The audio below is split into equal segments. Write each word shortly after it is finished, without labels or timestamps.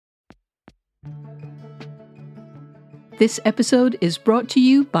This episode is brought to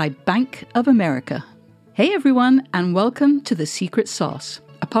you by Bank of America. Hey everyone, and welcome to The Secret Sauce,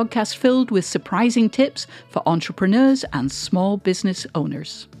 a podcast filled with surprising tips for entrepreneurs and small business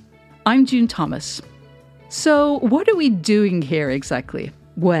owners. I'm June Thomas. So, what are we doing here exactly?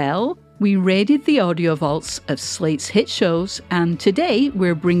 Well, we raided the audio vaults of Slate's hit shows, and today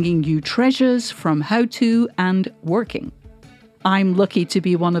we're bringing you treasures from How To and Working. I'm lucky to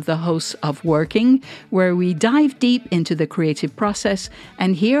be one of the hosts of Working, where we dive deep into the creative process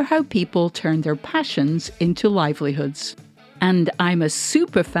and hear how people turn their passions into livelihoods. And I'm a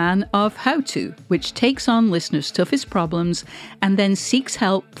super fan of How To, which takes on listeners' toughest problems and then seeks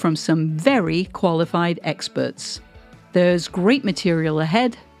help from some very qualified experts. There's great material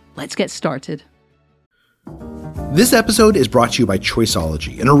ahead. Let's get started. This episode is brought to you by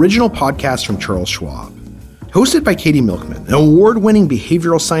Choiceology, an original podcast from Charles Schwab. Hosted by Katie Milkman, an award-winning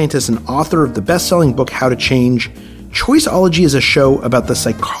behavioral scientist and author of the best-selling book How to Change, Choiceology is a show about the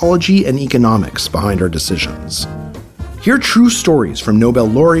psychology and economics behind our decisions. Hear true stories from Nobel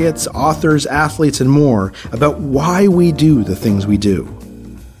laureates, authors, athletes, and more about why we do the things we do.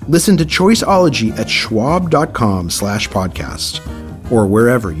 Listen to Choiceology at schwab.com/podcast or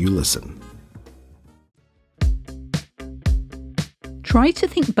wherever you listen. Try to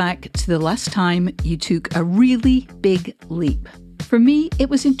think back to the last time you took a really big leap. For me, it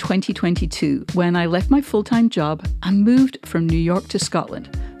was in 2022 when I left my full-time job and moved from New York to Scotland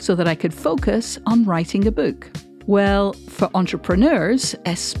so that I could focus on writing a book. Well, for entrepreneurs,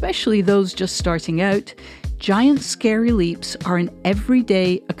 especially those just starting out, giant scary leaps are an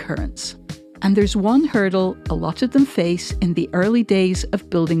everyday occurrence. And there's one hurdle a lot of them face in the early days of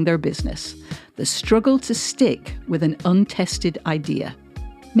building their business: the struggle to stick with an untested idea.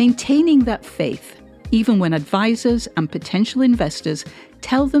 Maintaining that faith, even when advisors and potential investors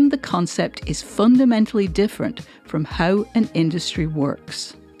tell them the concept is fundamentally different from how an industry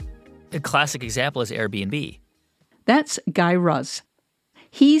works. A classic example is Airbnb. That's Guy Raz.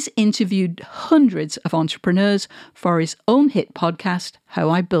 He's interviewed hundreds of entrepreneurs for his own hit podcast,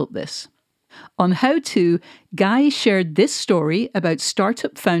 How I Built This. On How To, Guy shared this story about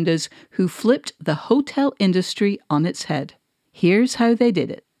startup founders who flipped the hotel industry on its head. Here's how they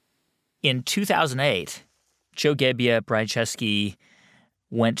did it. In 2008, Joe Gebbia, Brian Chesky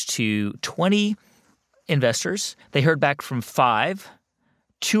went to 20 investors. They heard back from 5.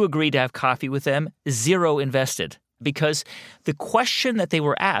 2 agreed to have coffee with them. 0 invested. Because the question that they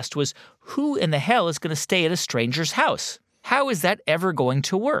were asked was, who in the hell is going to stay at a stranger's house? How is that ever going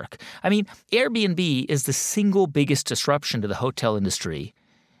to work? I mean, Airbnb is the single biggest disruption to the hotel industry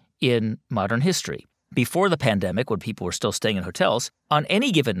in modern history. Before the pandemic, when people were still staying in hotels, on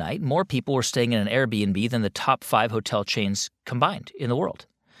any given night, more people were staying in an Airbnb than the top 5 hotel chains combined in the world.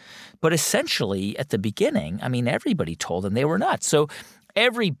 But essentially, at the beginning, I mean, everybody told them they were nuts. So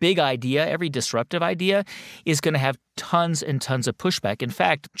every big idea, every disruptive idea is going to have tons and tons of pushback. In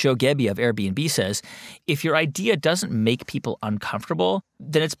fact, Joe Gebbia of Airbnb says, if your idea doesn't make people uncomfortable,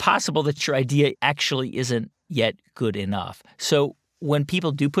 then it's possible that your idea actually isn't yet good enough. So when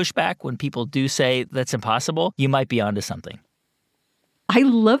people do push back, when people do say that's impossible, you might be onto something. I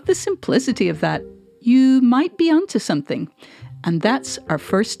love the simplicity of that. You might be onto something. And that's our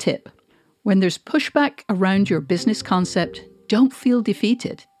first tip. When there's pushback around your business concept, don't feel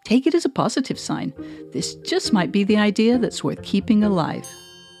defeated. Take it as a positive sign. This just might be the idea that's worth keeping alive.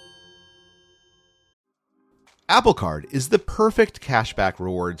 Apple Card is the perfect cashback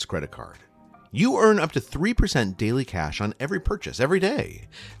rewards credit card. You earn up to 3% daily cash on every purchase every day.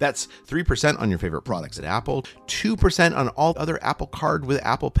 That's 3% on your favorite products at Apple, 2% on all other Apple Card with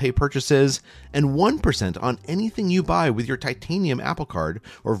Apple Pay purchases, and 1% on anything you buy with your titanium Apple Card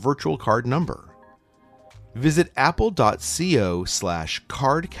or virtual card number. Visit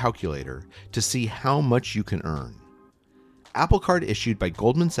apple.co/card calculator to see how much you can earn. Apple Card issued by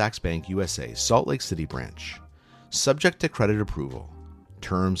Goldman Sachs Bank USA, Salt Lake City branch. Subject to credit approval.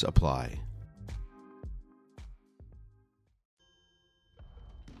 Terms apply.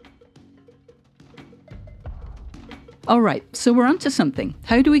 All right, so we're onto something.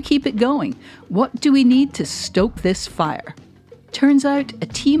 How do we keep it going? What do we need to stoke this fire? Turns out a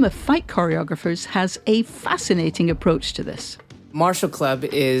team of fight choreographers has a fascinating approach to this. Martial Club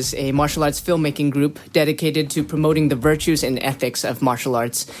is a martial arts filmmaking group dedicated to promoting the virtues and ethics of martial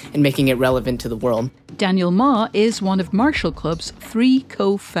arts and making it relevant to the world. Daniel Ma is one of Martial Club's 3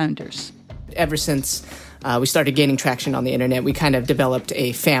 co-founders. Ever since we started gaining traction on the internet, we kind of developed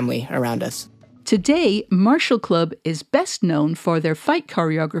a family around us. Today, Martial Club is best known for their fight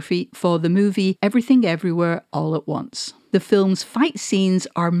choreography for the movie Everything Everywhere All at Once. The film's fight scenes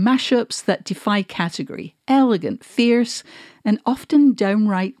are mashups that defy category, elegant, fierce, and often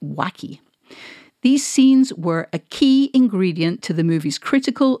downright wacky. These scenes were a key ingredient to the movie's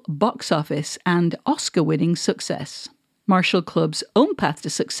critical, box office, and Oscar-winning success. Martial Club's own path to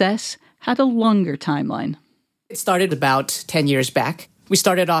success had a longer timeline. It started about 10 years back. We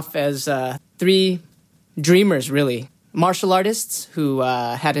started off as 3 dreamers, really. Martial artists who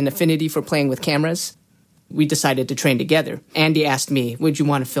had an affinity for playing with cameras. We decided to train together. Andy asked me, would you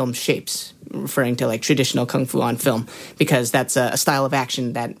want to film shapes? Referring to like traditional Kung Fu on film, because that's a style of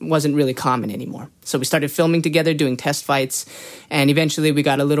action that wasn't really common anymore. So we started filming together, doing test fights, and eventually we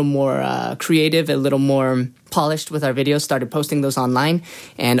got a little more creative, a little more polished with our videos, started posting those online,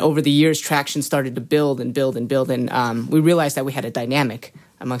 and over the years, traction started to build, and we realized that we had a dynamic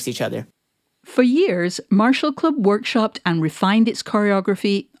amongst each other. For years, Martial Club workshopped and refined its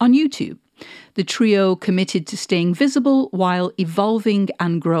choreography on YouTube. The trio committed to staying visible while evolving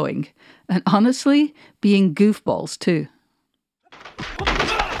and growing. And honestly, being goofballs too.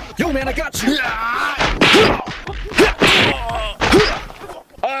 Yo, man, I got you!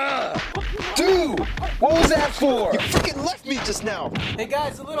 Dude, what was that for? You freaking left me just now! Hey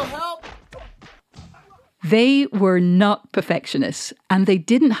guys, a little help? They were not perfectionists, and they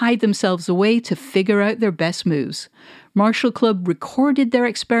didn't hide themselves away to figure out their best moves. Martial Club recorded their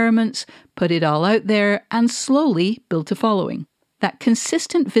experiments, put it all out there, and slowly built a following. That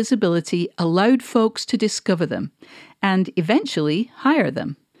consistent visibility allowed folks to discover them, and eventually hire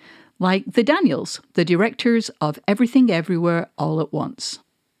them. Like the Daniels, the directors of Everything Everywhere All at Once.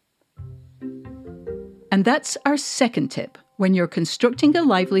 And that's our second tip. When you're constructing a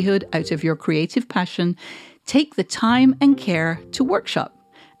livelihood out of your creative passion, take the time and care to workshop.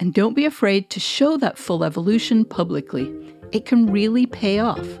 And don't be afraid to show that full evolution publicly. It can really pay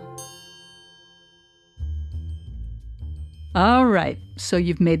off. All right, so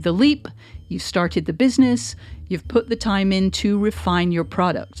you've made the leap, you've started the business, you've put the time in to refine your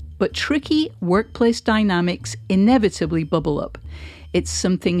product. But tricky workplace dynamics inevitably bubble up. It's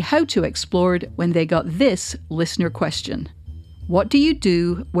something How To explored when they got this listener question. What do you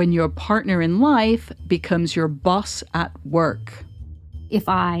do when your partner in life becomes your boss at work? If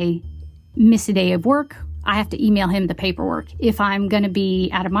I miss a day of work, I have to email him the paperwork. If I'm going to be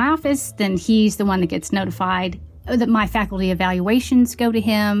out of my office, then he's the one that gets notified that my faculty evaluations go to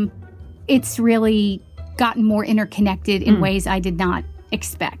him. It's really gotten more interconnected in ways I did not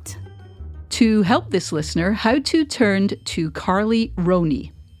expect. To help this listener, How To turned to Carly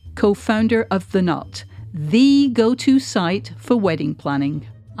Roney, co-founder of The Knot, the go-to site for wedding planning.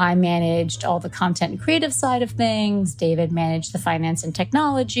 I managed all the content and creative side of things. David managed the finance and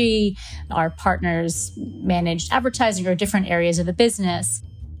technology. Our partners managed advertising or different areas of the business.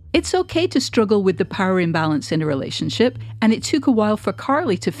 It's okay to struggle with the power imbalance in a relationship, and it took a while for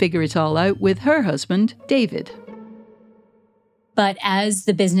Carly to figure it all out with her husband, David. But as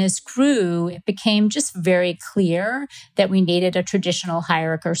the business grew, it became just very clear that we needed a traditional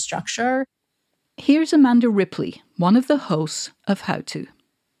hierarchy structure. Here's Amanda Ripley, one of the hosts of How To.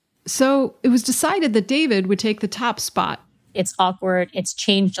 So it was decided that David would take the top spot. It's awkward. It's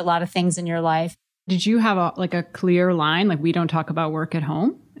changed a lot of things in your life. Did you have a clear line? Like, we don't talk about work at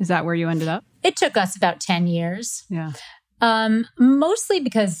home? Is that where you ended up? It took us about 10 years. Yeah. Mostly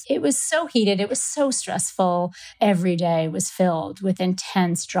because it was so heated. It was so stressful. Every day was filled with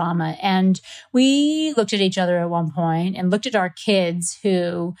intense drama. And we looked at each other at one point and looked at our kids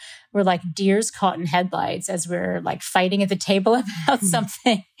who were like deers caught in headlights as we're like fighting at the table about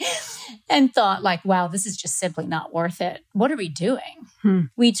something and thought like, wow, this is just simply not worth it. What are we doing?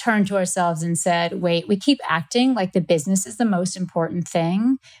 We turned to ourselves and said, wait, we keep acting like the business is the most important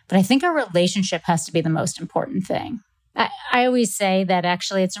thing, but I think our relationship has to be the most important thing. I always say that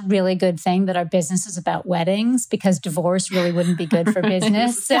actually it's a really good thing that our business is about weddings because divorce really wouldn't be good for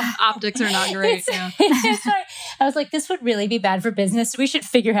business. Optics are not great. Yeah. I was like, this would really be bad for business. We should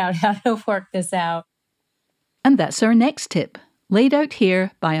figure out how to work this out. And that's our next tip, laid out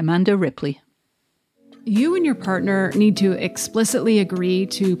here by Amanda Ripley. You and your partner need to explicitly agree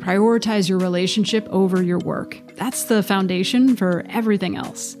to prioritize your relationship over your work. That's the foundation for everything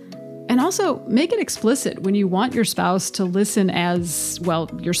else. And also, make it explicit when you want your spouse to listen as, well,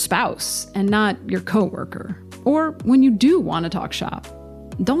 your spouse and not your coworker. Or when you do want to talk shop.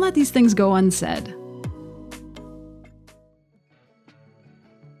 Don't let these things go unsaid.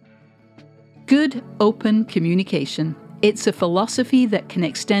 Good, open communication. It's a philosophy that can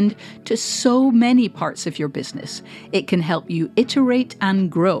extend to so many parts of your business. It can help you iterate and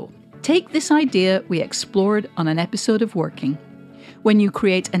grow. Take this idea we explored on an episode of Working. When you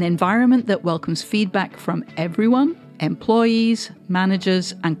create an environment that welcomes feedback from everyone, employees,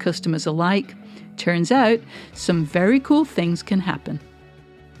 managers, and customers alike, turns out some very cool things can happen.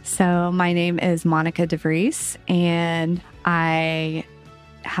 So my name is Monica DeVries, and I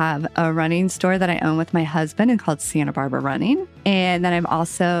have a running store that I own with my husband and called Santa Barbara Running. And then I'm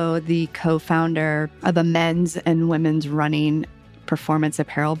also the co-founder of a men's and women's running performance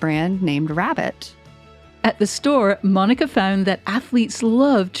apparel brand named Rabbit. At the store, Monica found that athletes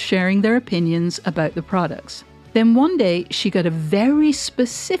loved sharing their opinions about the products. Then one day, she got a very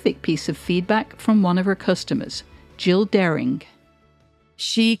specific piece of feedback from one of her customers, Jill Daring.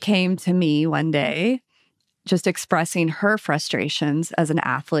 She came to me one day just expressing her frustrations as an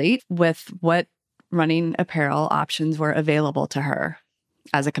athlete with what running apparel options were available to her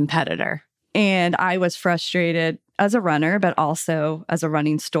as a competitor. And I was frustrated as a runner, but also as a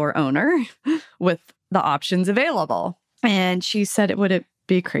running store owner with the options available. And she said, would it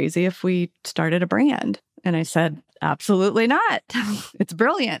be crazy if we started a brand? And I said, absolutely not. It's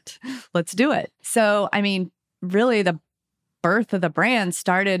brilliant. Let's do it. So, I mean, really the birth of the brand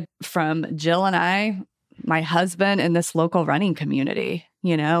started from Jill and I, my husband, and this local running community,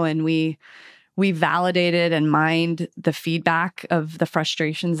 and we validated and mined the feedback of the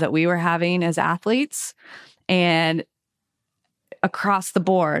frustrations that we were having as athletes. And across the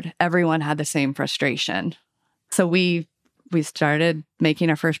board, everyone had the same frustration. So we started making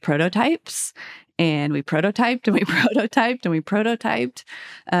our first prototypes, and we prototyped and we prototyped and we prototyped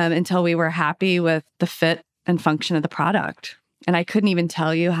until we were happy with the fit and function of the product. And I couldn't even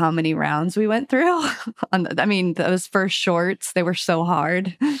tell you how many rounds we went through. Those first shorts, they were so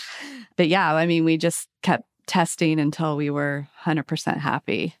hard. But yeah, we just kept testing until we were 100%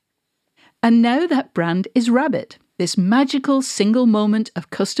 happy. And now that brand is Rabbit. This magical single moment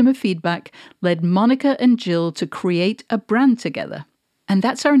of customer feedback led Monica and Jill to create a brand together. And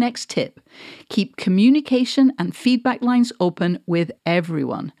that's our next tip. Keep communication and feedback lines open with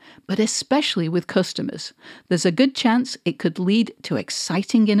everyone, but especially with customers. There's a good chance it could lead to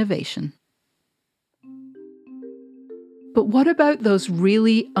exciting innovation. But what about those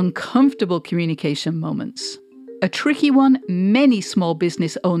really uncomfortable communication moments? A tricky one many small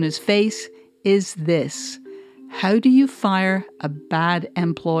business owners face is this. How do you fire a bad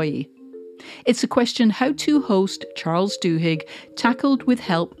employee? It's a question How To host Charles Duhigg tackled with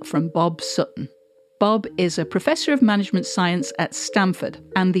help from Bob Sutton. Bob is a professor of management science at Stanford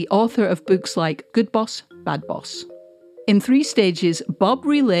and the author of books like Good Boss, Bad Boss. In 3 stages, Bob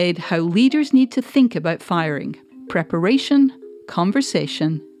relayed how leaders need to think about firing: preparation,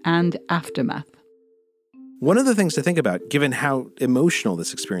 conversation, and aftermath. One of the things to think about, given how emotional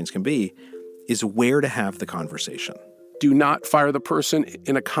this experience can be, is where to have the conversation. Do not fire the person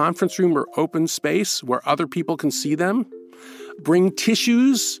in a conference room or open space where other people can see them. Bring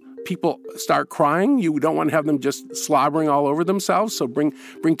tissues. People start crying. You don't want to have them just slobbering all over themselves. So bring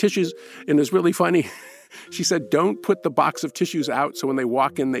tissues. And it's really funny. She said, don't put the box of tissues out so when they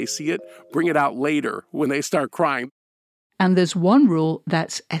walk in, they see it. Bring it out later when they start crying. And there's one rule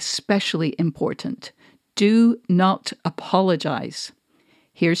that's especially important. Do not apologize.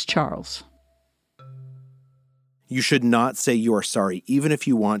 Here's Charles. You should not say you are sorry, even if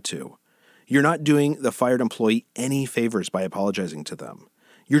you want to. You're not doing the fired employee any favors by apologizing to them.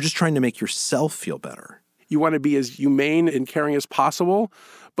 You're just trying to make yourself feel better. You want to be as humane and caring as possible,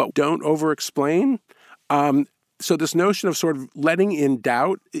 but don't over-explain. So this notion of sort of letting in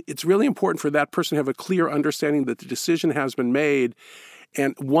doubt, it's really important for that person to have a clear understanding that the decision has been made.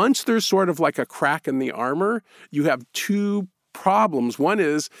 And once there's sort of like a crack in the armor, you have 2 problems. One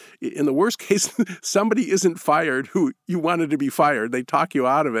is, in the worst case, somebody isn't fired who you wanted to be fired. They talk you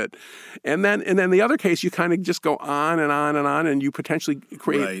out of it. And then the other case, you kind of just go on and on and on, and you potentially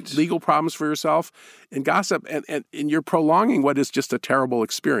create legal problems for yourself and gossip, and you're prolonging what is just a terrible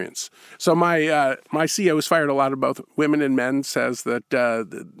experience. So my CEO who's fired a lot of both women and men says that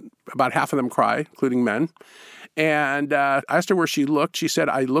about half of them cry, including men. And I asked her where she looked. She said,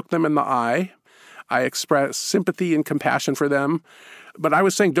 I looked them in the eye. I express sympathy and compassion for them. But I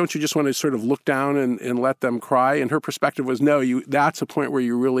was saying, don't you just want to sort of look down and let them cry? And her perspective was, no, that's a point where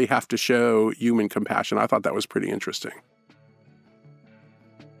you really have to show human compassion. I thought that was pretty interesting.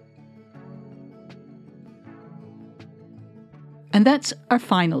 And that's our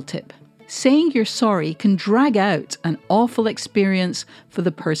final tip. Saying you're sorry can drag out an awful experience for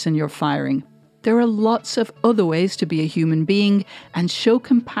the person you're firing. There are lots of other ways to be a human being and show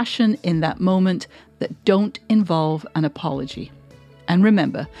compassion in that moment that don't involve an apology. And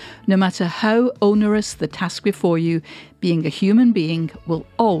remember, no matter how onerous the task before you, being a human being will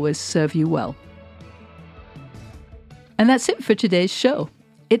always serve you well. And that's it for today's show.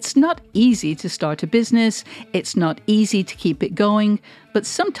 It's not easy to start a business, it's not easy to keep it going, but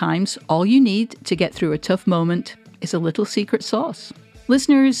sometimes all you need to get through a tough moment is a little secret sauce.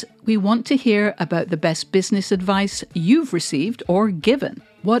 Listeners, we want to hear about the best business advice you've received or given.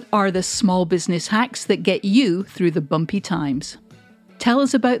 What are the small business hacks that get you through the bumpy times? Tell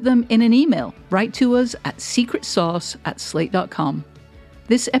us about them in an email. Write to us at secretsauce@slate.com.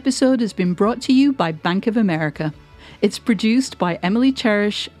 This episode has been brought to you by Bank of America. It's produced by Emily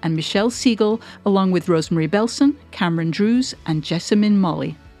Cherish and Michelle Siegel, along with Rosemary Belson, Cameron Drews, and Jessamine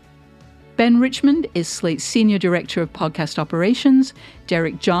Molly. Ben Richmond is Slate's Senior Director of Podcast Operations,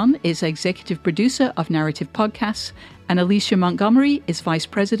 Derek John is Executive Producer of Narrative Podcasts, and Alicia Montgomery is Vice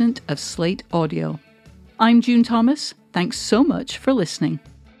President of Slate Audio. I'm June Thomas. Thanks so much for listening.